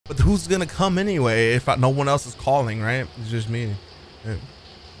But who's gonna come anyway if no one else is calling, right? It's just me. Yeah.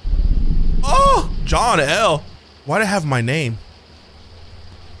 Oh, John L. Why'd I have my name?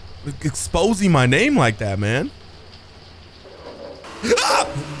 Exposing my name like that, man. Ah!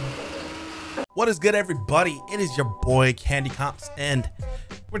 What is good, everybody? It is your boy Candy Comps, and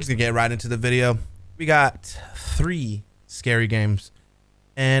we're just gonna get right into the video. We got 3 scary games,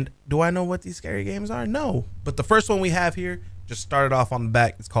 and do I know what these scary games are? No, but the first one we have here just started off on the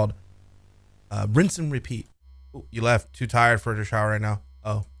back. It's called Rinse and Repeat. Ooh, you left. Too tired for the shower right now.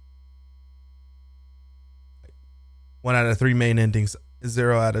 Oh. 1 out of 3 main endings,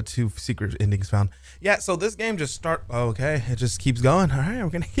 0 out of 2 secret endings found. Yeah, so this game just okay, it just keeps going. All right, we're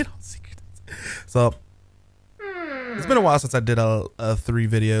gonna get all secrets. So it's been a while since I did 3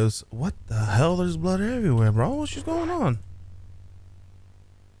 videos. What the hell? There's blood everywhere, bro. What's just going on?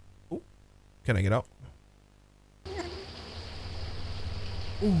 Ooh, can I get out?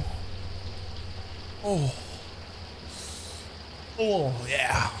 Ooh. Oh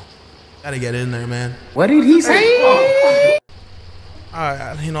yeah, gotta get in there, man. What did he say?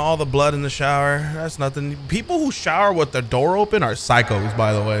 You know, all the blood in the shower, that's nothing. People who shower with their door open are psychos,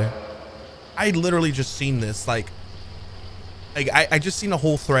 by the way. I literally just seen this, like I just seen a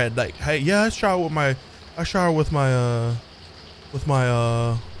whole thread, like, hey, yeah, I shower with my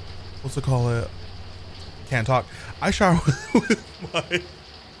what's it called? Can't talk. I shower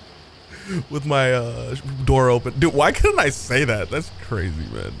with my door open. Dude, why couldn't I say that? That's crazy,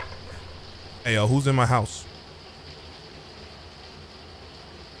 man. Hey, yo, who's in my house?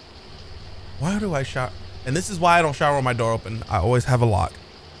 Why do I shower? And this is why I don't shower with my door open. I always have a lock.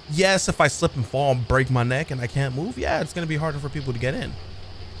 Yes, if I slip and fall and break my neck and I can't move, yeah, it's gonna be harder for people to get in.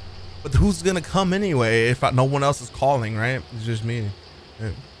 But who's gonna come anyway if no one else is calling, right? It's just me. Yeah.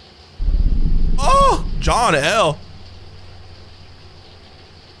 Oh, John L.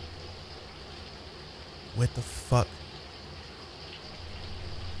 What the fuck?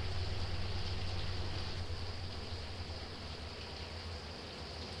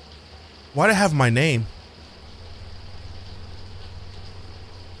 Why'd I have my name?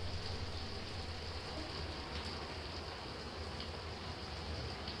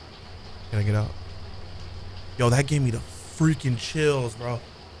 Can I get out? Yo, that gave me the freaking chills, bro.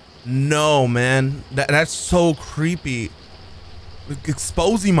 No, man. That's so creepy.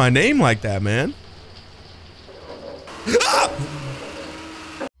 Exposing my name like that, man. Ah!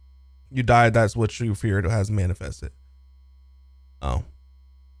 You died. That's what you feared has manifested. Oh.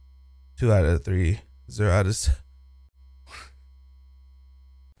 2 out of 3. 0 out of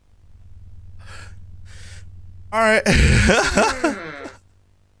all right.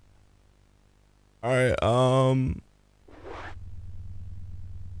 All right. All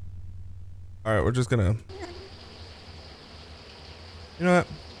right. We're just gonna. You know what?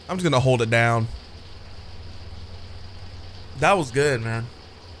 I'm just gonna hold it down. That was good, man.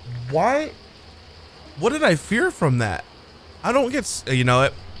 Why? What did I fear from that? I don't get. You know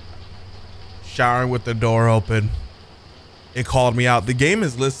what? Showering with the door open. It called me out. The game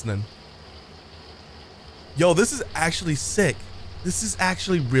is listening. Yo, this is actually sick. This is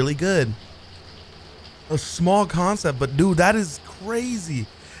actually really good. A small concept, but dude, that is crazy.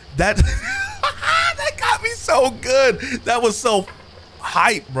 That that got me so good. That was so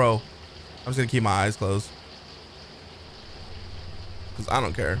hype, bro. I'm just gonna keep my eyes closed because I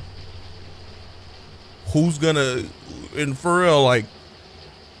don't care. Who's gonna, and for real, like,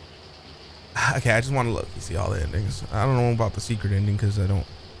 okay, I just want to look. You see all the endings. I don't know about the secret ending because I don't.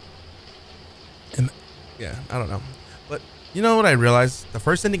 And yeah, I don't know. But you know what I realized? The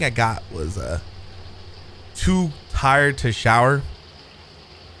first ending I got was too tired to shower.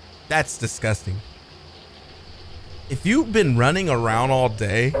 That's disgusting. If you've been running around all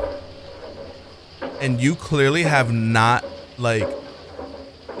day and you clearly have not, like,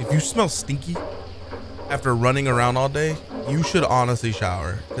 if you smell stinky after running around all day, you should honestly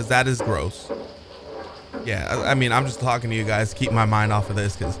shower because that is gross. Yeah, I mean, I'm just talking to you guys to keep my mind off of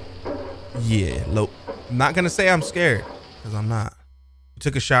this because, yeah, look, I'm not going to say I'm scared because I'm not. You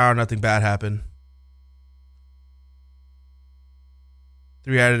took a shower, nothing bad happened.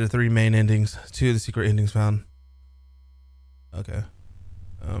 3 out of the 3 main endings, 2 of the secret endings found. Okay.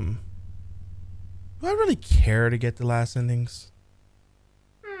 Do I really care to get the last endings?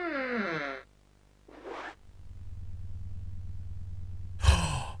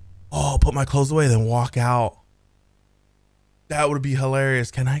 Oh, put my clothes away, then walk out. That would be hilarious.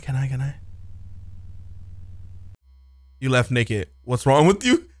 Can I? You left naked. What's wrong with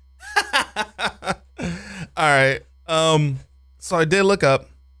you? All right. So I did look up.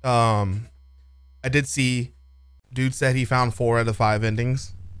 I did see dude said he found 4 out of 5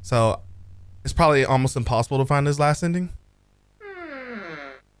 endings. So it's probably almost impossible to find his last ending.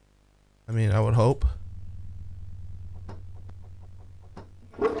 I mean, I would hope.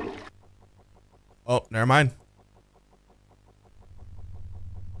 Oh, never mind.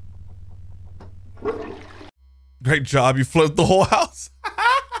 Great job. You flipped the whole house.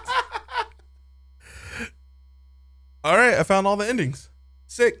 All right. I found all the endings.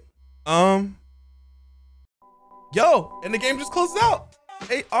 Sick. Yo, and the game just closed out.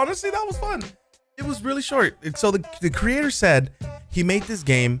 Hey, honestly, that was fun. It was really short. So the creator said he made this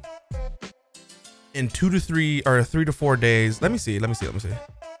game in 2 to 3 or 3 to 4 days. Let me see. The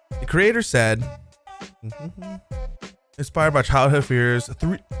creator said, inspired by childhood fears,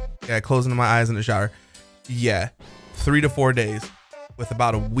 closing my eyes in the shower. Yeah, 3 to 4 days with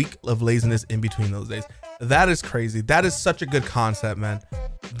about a week of laziness in between those days. That is crazy. That is such a good concept, man.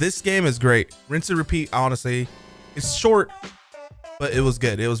 This game is great. Rinse and repeat, honestly. It's short, but it was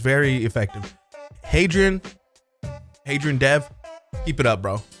good. It was very effective. Hadrian Dev, keep it up,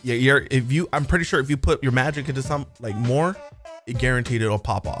 bro. Yeah, I'm pretty sure if you put your magic into some like more, it guaranteed it'll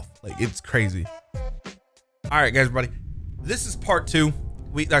pop off. Like, it's crazy. All right, guys, everybody. This is part 2.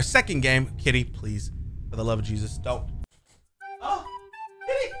 Our second game. Kitty, please, for the love of Jesus, don't. Oh,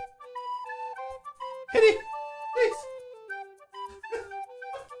 Kitty, please.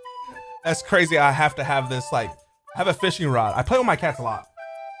 That's crazy. I have to have this, like, I have a fishing rod. I play with my cats a lot,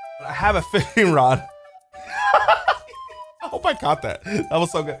 but I have a fishing rod. I hope I caught that. That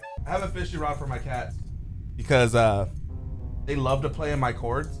was so good. I have a fishing rod for my cats because they love to play in my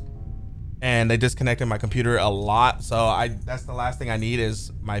cords, and they disconnected my computer a lot. So that's the last thing I need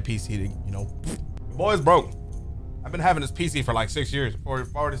is my PC to, you know, the boy's broke. I've been having this PC for like 6 years, 4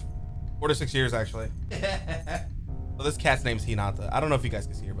 to 6 years actually. So this cat's name's Hinata. I don't know if you guys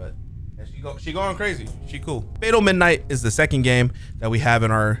can see her, but yeah, she going crazy. She cool. Fatal Midnight is the second game that we have in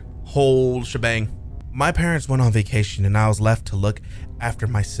our whole shebang. My parents went on vacation and I was left to look after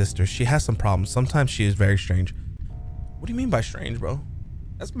my sister. She has some problems. Sometimes she is very strange. What do you mean by strange, bro?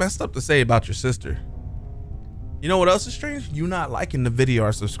 That's messed up to say about your sister. You know what else is strange? You not liking the video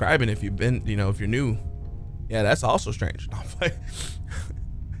or subscribing if you've been, you know, if you're new. Yeah, that's also strange. No, I'm playing.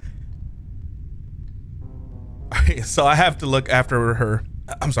 Alright, so I have to look after her.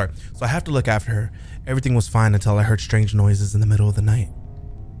 I'm sorry. So I have to look after her. Everything was fine until I heard strange noises in the middle of the night.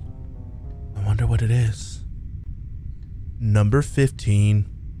 I wonder what it is. Number 15,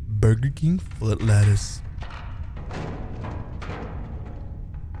 Burger King foot lettuce.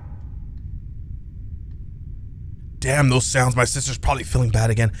 Damn, those sounds. My sister's probably feeling bad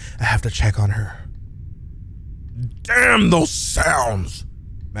again. I have to check on her. Damn, those sounds.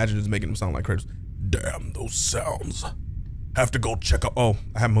 Imagine just making them sound like critters. Damn, those sounds. Have to go check out. Oh,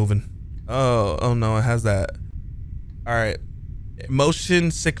 I have moving. Oh no, it has that. All right.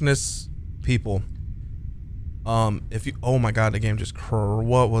 Motion sickness people. If you, oh my God, the game just,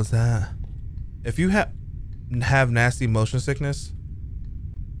 what was that? If you have nasty motion sickness,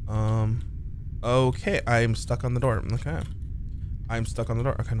 okay, I'm stuck on the door. Okay. I'm stuck on the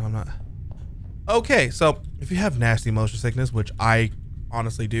door. Okay, no, I'm not. Okay, so if you have nasty motion sickness, which I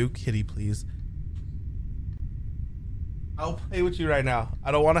honestly do, Kitty, please. I'll play with you right now.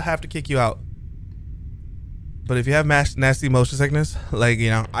 I don't want to have to kick you out. But if you have nasty motion sickness, like,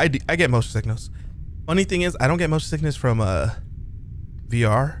 you know, I get motion sickness. Funny thing is, I don't get motion sickness from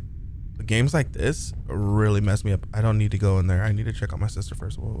VR. But games like this really mess me up. I don't need to go in there. I need to check on my sister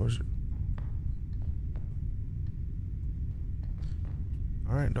first. What was it?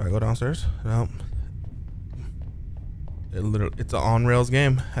 All right, do I go downstairs? No. It's an on rails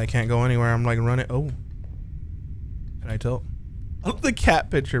game. I can't go anywhere. I'm like running. Oh. Can I tell? I love the cat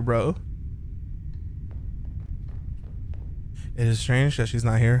picture, bro. It is strange that she's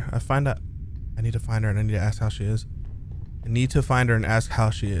not here. I need to find her and I need to ask how she is. I need to find her and ask how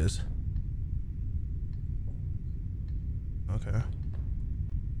she is. Okay.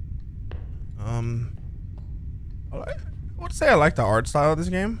 I would say I like the art style of this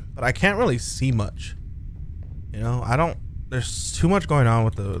game, but I can't really see much. You know, there's too much going on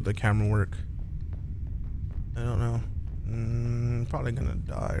with the camera work. I don't know. Probably gonna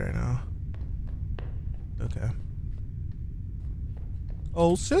die right now. Okay.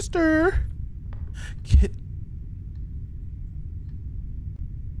 Oh, sister.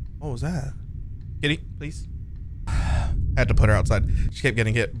 What was that? Kitty, please. Had to put her outside. She kept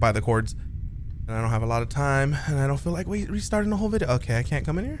getting hit by the cords. And I don't have a lot of time. And I don't feel like restarting the whole video. Okay, I can't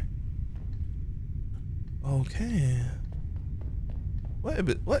come in here? Okay.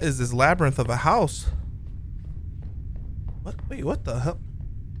 What is this labyrinth of a house? What? Wait, what the hell?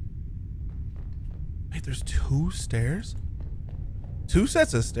 Wait, there's 2 stairs? 2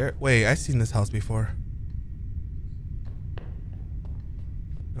 sets of stairs. Wait, I've seen this house before.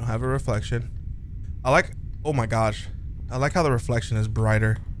 I don't have a reflection. Oh my gosh. I like how the reflection is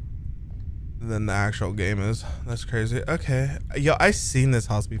brighter than the actual game is. That's crazy. Okay. Yo, I've seen this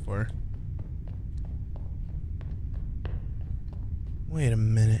house before. Wait a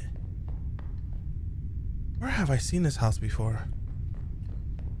minute. Where have I seen this house before?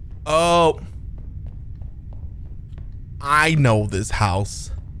 Oh. I know this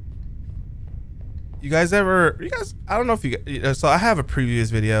house. I don't know if you, so I have a previous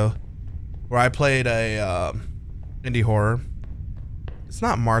video where I played a indie horror. It's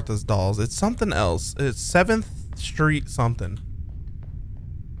not Martha's Dolls. It's something else. It's 7th Street something.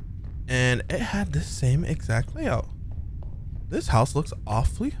 And it had the same exact layout. This house looks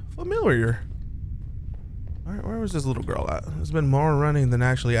awfully familiar. All right, where was this little girl at? There's been more running than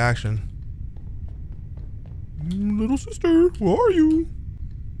actually action. Little sister, where are you?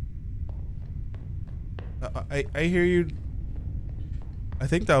 I hear you. I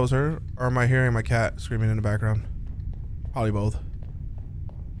think that was her. Or am I hearing my cat screaming in the background? Probably both.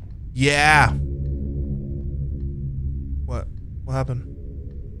 Yeah. What happened?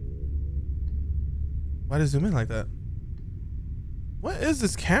 Why did it zoom in like that? What is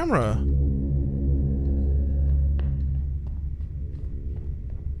this camera?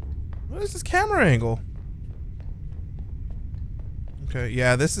 What is this camera angle? Okay,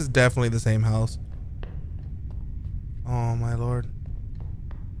 yeah, this is definitely the same house. Oh my lord.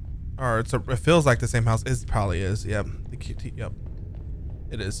 Or it feels like the same house. It probably is. Yep. Yep.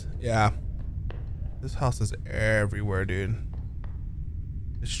 It is. Yeah. This house is everywhere, dude.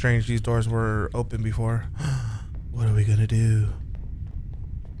 It's strange these doors were open before. What are we gonna do?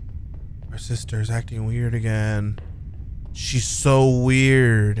 Our sister's acting weird again. She's so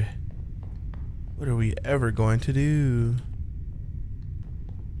weird. What are we ever going to do?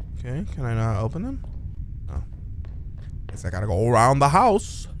 Okay, can I not open them? No. Guess I gotta go around the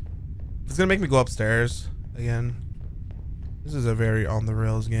house. It's gonna make me go upstairs again. This is a very on the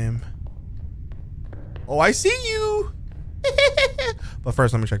rails game. Oh, I see you. But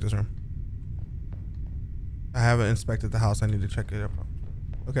first, let me check this room. I haven't inspected the house. I need to check it out.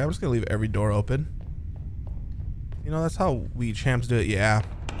 Okay, I'm just gonna leave every door open. You know, that's how we champs do it. Yeah.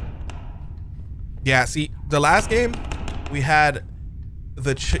 Yeah, see, the last game, we had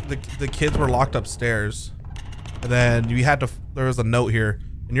the kids were locked upstairs. And then you had to, there was a note here.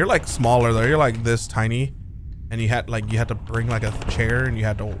 And you're like smaller though. You're like this tiny. And you had to bring like a chair and you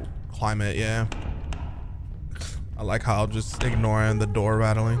had to climb it. Yeah. I like how I'm just ignoring the door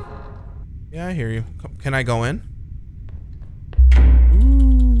rattling. Yeah, I hear you. Can I go in?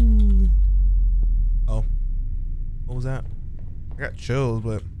 Ooh. Oh. What was that? I got chills,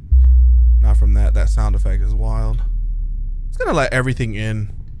 but not from that. That sound effect is wild. It's gonna let everything in.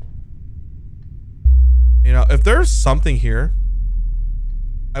 You know, if there's something here,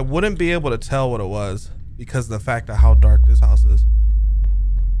 I wouldn't be able to tell what it was because of the fact of how dark this house is.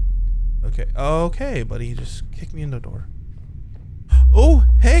 Okay. Okay, buddy. Just kick me in the door. Oh,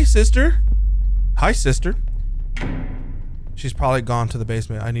 hey, sister. Hi, sister. She's probably gone to the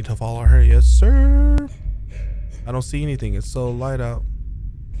basement. I need to follow her. Yes, sir. I don't see anything. It's so light out.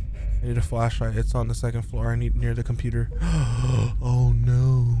 I need a flashlight. It's on the 2nd floor. I need near the computer. Oh,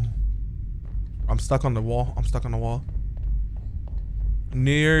 no. I'm stuck on the wall. I'm stuck on the wall.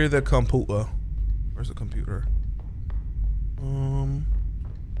 Near the computer. Where's the computer?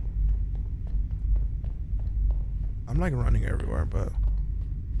 I'm like running everywhere, but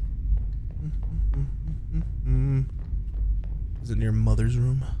is it near mother's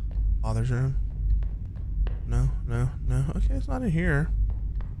room? Father's room? No. Okay, it's not in here.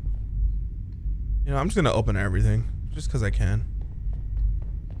 You know, I'm just gonna open everything just because I can.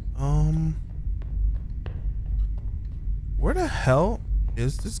 Where the hell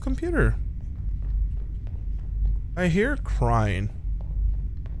is this computer? I hear crying.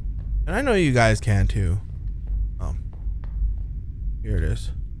 And I know you guys can too. Here it is.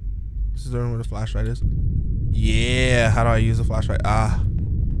 This is the room where the flashlight is. Yeah, how do I use the flashlight? Oh,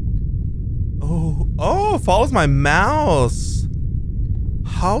 it follows my mouse.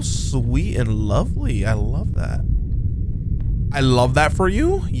 How sweet and lovely. I love that. I love that for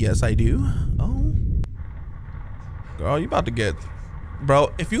you. Yes, I do. Oh. Girl, you about to get...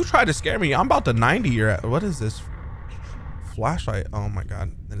 Bro, if you try to scare me, I'm about to 90 your ass. What is this? Flashlight. Oh my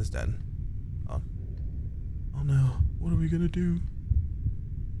god. Then it's dead. Oh no. What are we gonna do?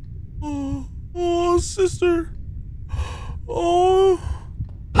 Oh, sister. Oh.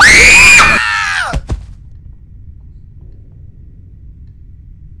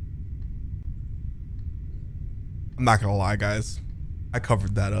 I'm not gonna lie, guys. I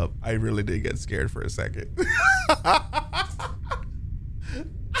covered that up. I really did get scared for a second.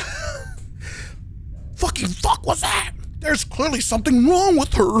 Fucking fuck was that? There's clearly something wrong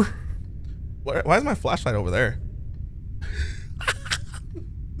with her. Why is my flashlight over there?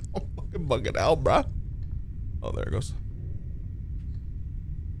 I'm fucking bugging out, bro. Oh, there it goes.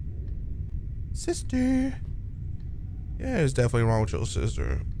 Sister. Yeah, it's definitely wrong with your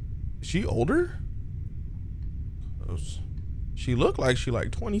sister. Is she older? She looked like she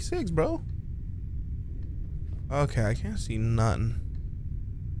like 26, bro. Okay, I can't see nothing.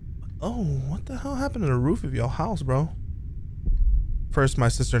 Oh, what the hell happened to the roof of your house, bro? First, my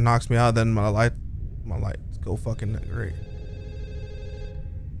sister knocks me out, then my lights go fucking great.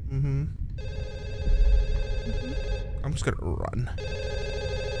 I'm just gonna run.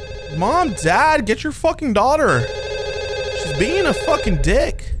 Mom, Dad, get your fucking daughter. She's being a fucking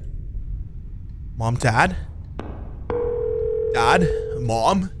dick. Mom, Dad. Dad,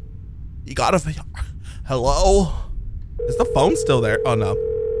 Mom, you gotta. Hello? Is the phone still there? Oh no.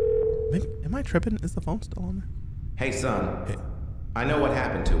 Maybe, am I tripping? Is the phone still on there? Hey, son. Hey. I know what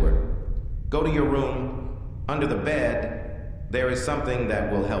happened to her. Go to your room. Under the bed, there is something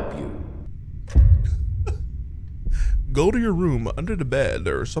that will help you. Go to your room. Under the bed,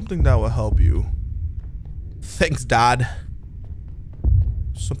 there is something that will help you. Thanks, Dad.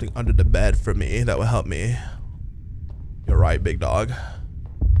 Something under the bed for me that will help me. You're right, big dog.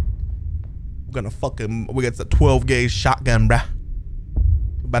 We're gonna fucking, we get the 12 gauge shotgun, bruh.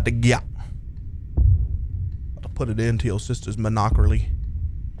 We're about to get. About to put it into your sister's monocularly.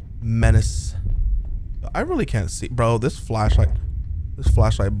 Menace. I really can't see, bro. This flashlight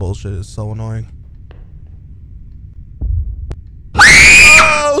bullshit is so annoying.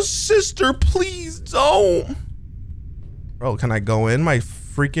 Oh, sister, please don't. Bro, can I go in my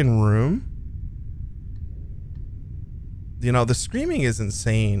freaking room? You know, the screaming is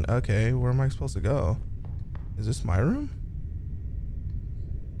insane. Okay, where am I supposed to go? Is this my room?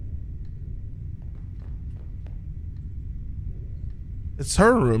 It's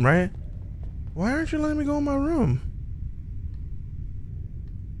her room, right? Why aren't you letting me go in my room?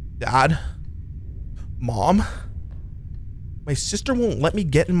 Dad? Mom? My sister won't let me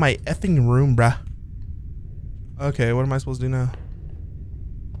get in my effing room, bruh. Okay, what am I supposed to do now?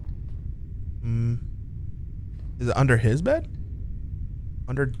 Is it under his bed?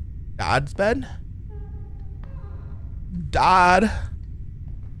 Under Dad's bed? Dad?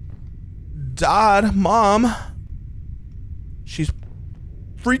 Dad? Mom? She's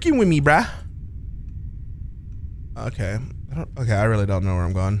freaking with me, bruh. Okay. I really don't know where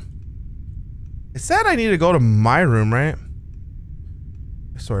I'm going. It said I need to go to my room, right?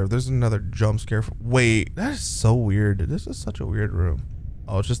 Sorry, there's another jump scare. Wait, that is so weird. This is such a weird room.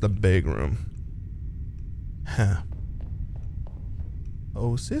 Oh, it's just a big room. Huh.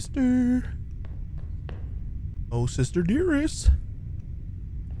 Oh, sister. Oh, sister dearest.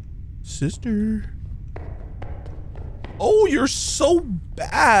 Sister. Oh, you're so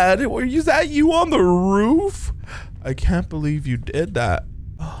bad. Is that you on the roof? I can't believe you did that.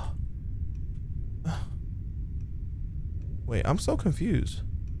 Oh. Wait, I'm so confused.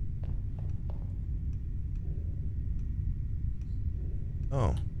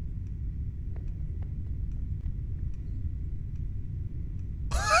 Oh.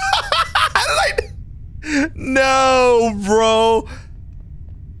 How did I? No, bro.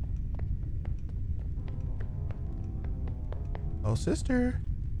 Oh, sister.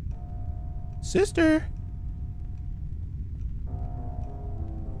 Sister.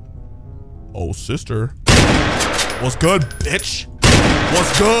 Oh, sister. What's good, bitch?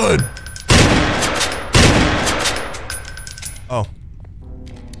 What's good? Oh.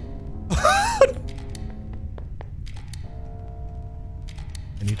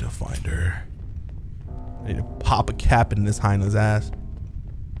 I need to find her. I need to pop a cap in this hyena's ass.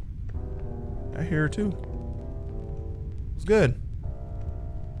 I hear her too. What's good?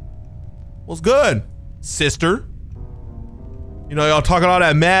 What's good, sister? You know, y'all talking all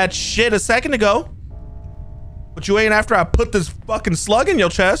that mad shit a second ago. But you ain't after I put this fucking slug in your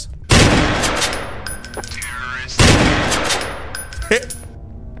chest.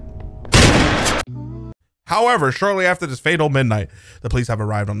 However, shortly after this fatal midnight, the police have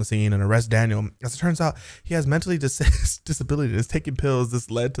arrived on the scene and arrest Daniel. As it turns out, he has mentally disability and is taking pills.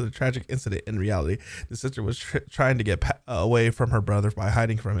 This led to the tragic incident. In reality, the sister was trying to get away from her brother by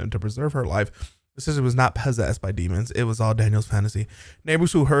hiding from him to preserve her life. The sister was not possessed by demons. It was all Daniel's fantasy.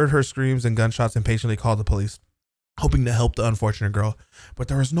 Neighbors who heard her screams and gunshots impatiently called the police, hoping to help the unfortunate girl. But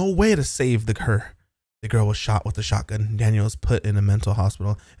there was no way to save her. The girl was shot with a shotgun. Daniel was put in a mental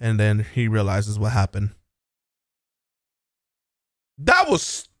hospital, and then he realizes what happened. That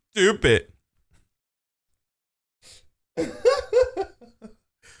was stupid.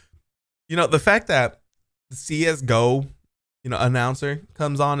 You know, the fact that the CSGO, announcer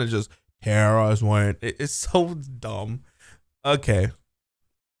comes on and just Terra's went. It's so dumb. Okay.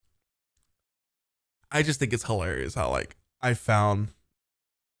 I just think it's hilarious how like I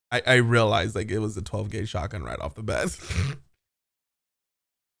realized like it was a 12 gauge shotgun right off the bat.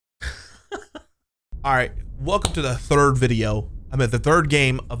 All right, welcome to the third video. I'm at the third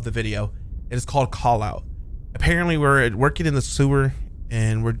game of the video. It is called Call Out. Apparently we're working in the sewer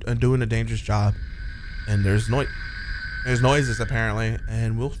and we're doing a dangerous job, and there's noises apparently,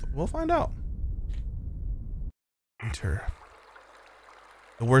 and we'll find out. Enter.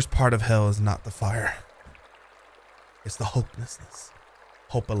 The worst part of hell is not the fire. It's the hopelessness.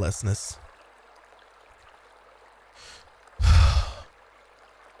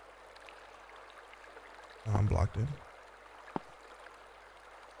 Oh, I'm blocked in.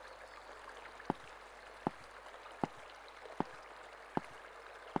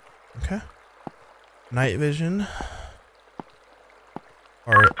 Okay. Night vision.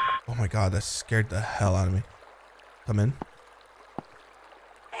 Or, oh my god, that scared the hell out of me. Come in.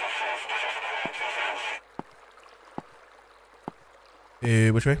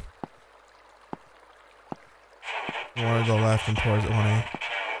 Which way? You want to go left and towards 1A.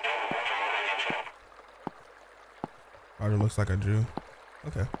 Already looks like I drew.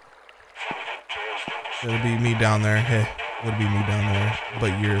 Okay. It'll be me down there. Hey, it'll be me down there.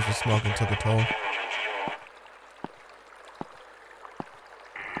 But years of smoking took a toll.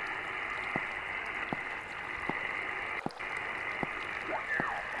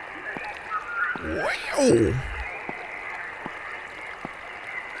 Wow.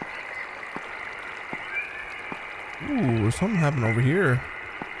 Ooh, something happened over here.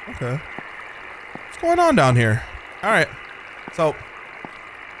 Okay. What's going on down here? All right. So,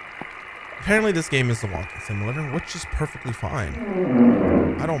 apparently this game is the walking simulator, which is perfectly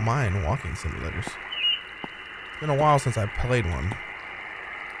fine. I don't mind walking simulators. It's been a while since I played one.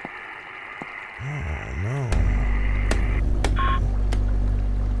 Oh, no.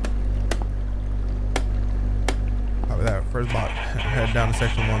 Copy that. First bot. Head down to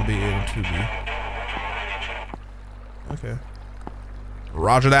section 1B and 2B. Okay.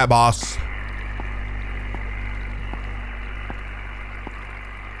 Roger that, boss.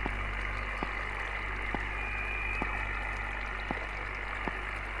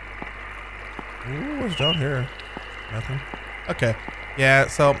 Ooh, what's down here? Nothing. Okay. Yeah,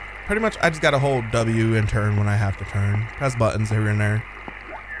 so pretty much I just gotta hold W and turn when I have to turn. Press buttons here and there.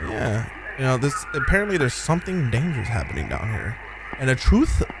 Yeah. You know, apparently there's something dangerous happening down here. And the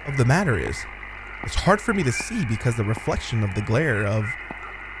truth of the matter is, it's hard for me to see because the reflection of the glare of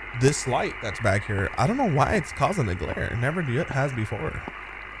this light that's back here. I don't know why it's causing the glare. It never has before.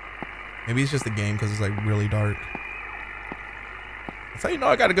 Maybe it's just the game because it's like really dark. That's how you know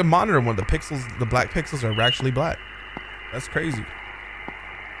I got a good monitor when the black pixels are actually black. That's crazy.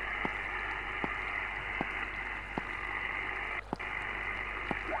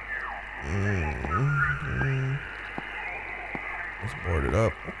 Let's board it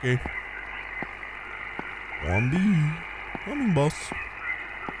up. Okay. 1B. Coming, boss.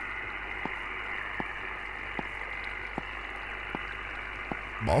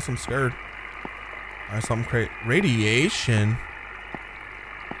 Boss, I'm scared. Alright, something great. Radiation.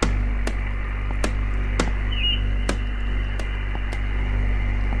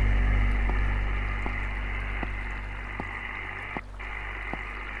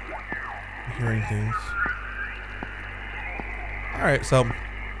 Hearing things. Alright, so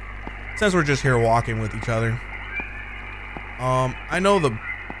since we're just here walking with each other, I know the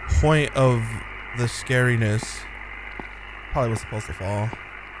point of the scariness. Probably was supposed to fall,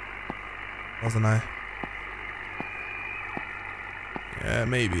 wasn't I? Yeah,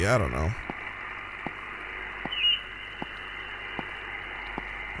 maybe. I don't know.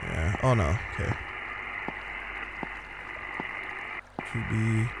 Yeah. Oh no. Okay.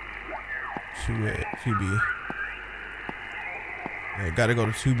 2B. 2B. Yeah, gotta go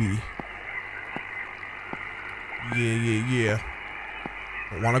to 2B. Yeah.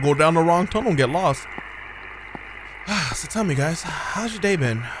 Don't want to go down the wrong tunnel and get lost. So tell me, guys, how's your day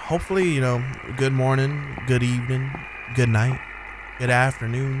been? Hopefully, good morning, good evening, good night, good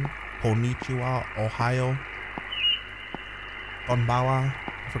afternoon, konnichiwa, Ohio, konbawa.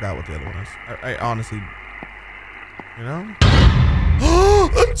 I forgot what the other one is. I honestly, I'm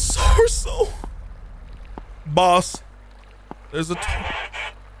so. Boss, there's a.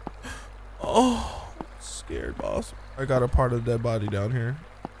 Oh, scared, boss. I got a part of the dead body down here.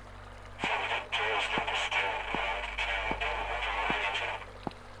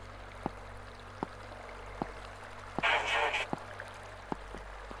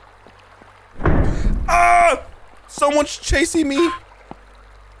 Someone's chasing me.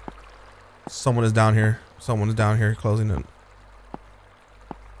 Someone is down here. Someone is down here closing it.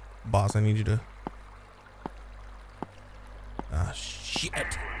 Boss, I need you to. Ah,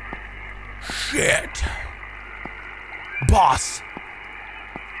 shit. Shit. Boss.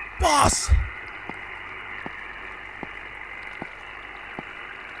 Boss.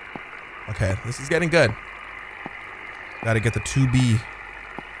 Okay, this is getting good. Gotta get the 2B.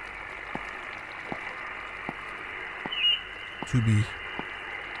 2B.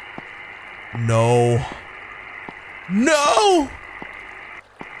 No. No!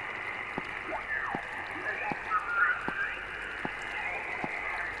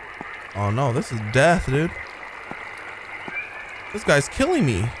 Oh no, this is death, dude. This guy's killing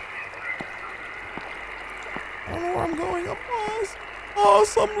me. I don't know where I'm going. I'm lost. Oh,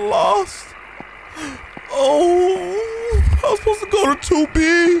 I'm lost. Oh, I was supposed to go to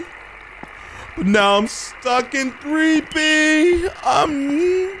 2B. But now I'm stuck in 3B.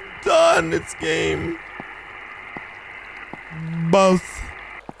 I'm done. It's game. Both.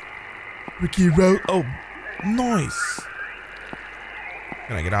 Ricky Road. Oh, nice.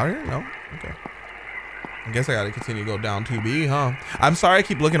 Can I get out of here? No? Okay. I guess I gotta continue to go down 2B, huh? I'm sorry I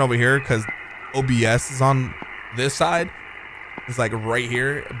keep looking over here because OBS is on this side. It's like right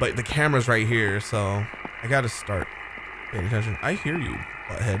here, but the camera's right here, so I gotta start paying attention. I hear you,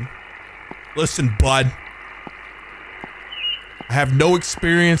 butthead. Listen, bud. I have no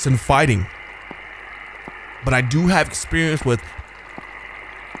experience in fighting, but I do have experience with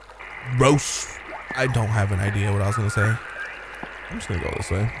roast. I don't have an idea what I was gonna say. I'm just gonna go this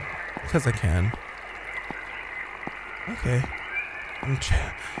way because I can. Okay.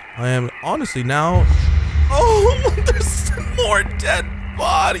 I am honestly now. Oh, there's more dead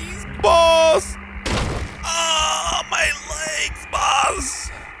bodies, boss. Oh, my legs, boss.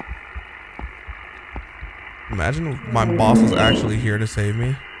 Imagine if my boss was actually here to save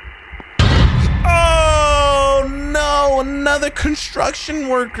me. Oh no, another construction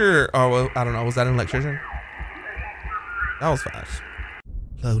worker. Oh, well, I don't know. Was that an electrician? That was fast.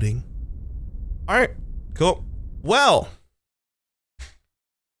 Loading. All right, cool. Well,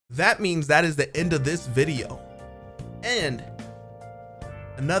 that means that is the end of this video and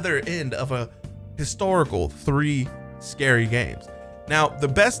another end of a historical 3 scary games. Now, the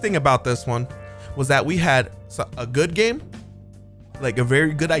best thing about this one was that we had a good game, like a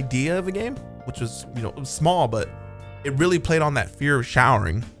very good idea of a game, which was, you know, it was small, but it really played on that fear of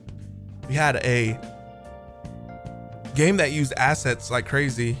showering. We had a game that used assets like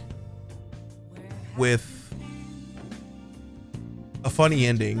crazy with a funny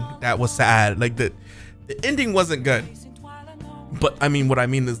ending that was sad. Like the ending wasn't good, but I mean, what I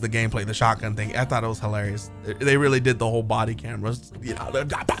mean is the gameplay, the shotgun thing. I thought it was hilarious. They really did the whole body cameras, you know.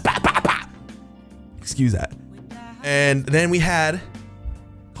 Excuse that. And then we had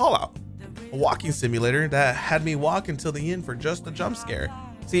Callout, a walking simulator that had me walk until the end for just a jump scare.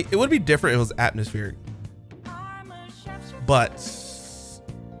 See, it would be different if it was atmospheric, but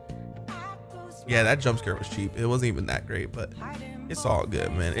yeah, that jump scare was cheap. It wasn't even that great, but it's all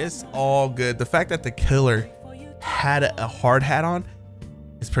good, man. It's all good. The fact that the killer had a hard hat on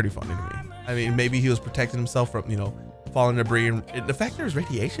is pretty funny to me. I mean, maybe he was protecting himself from, you know, falling debris, and the fact there's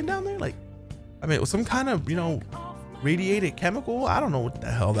radiation down there, like, I mean, it was some kind of, you know, radiated chemical. I don't know what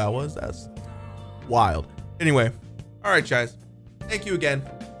the hell that was. That's wild. Anyway, all right, guys. Thank you again.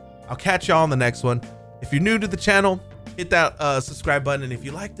 I'll catch y'all on the next one. If you're new to the channel, hit that subscribe button, and if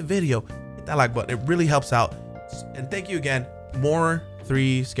you like the video, hit that like button. It really helps out. And thank you again. More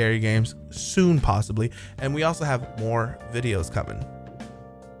 3 scary games soon, possibly, and we also have more videos coming.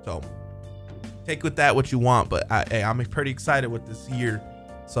 So take with that what you want, but I'm pretty excited with this year.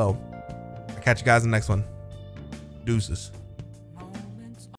 So I'll catch you guys in the next one. Deuces.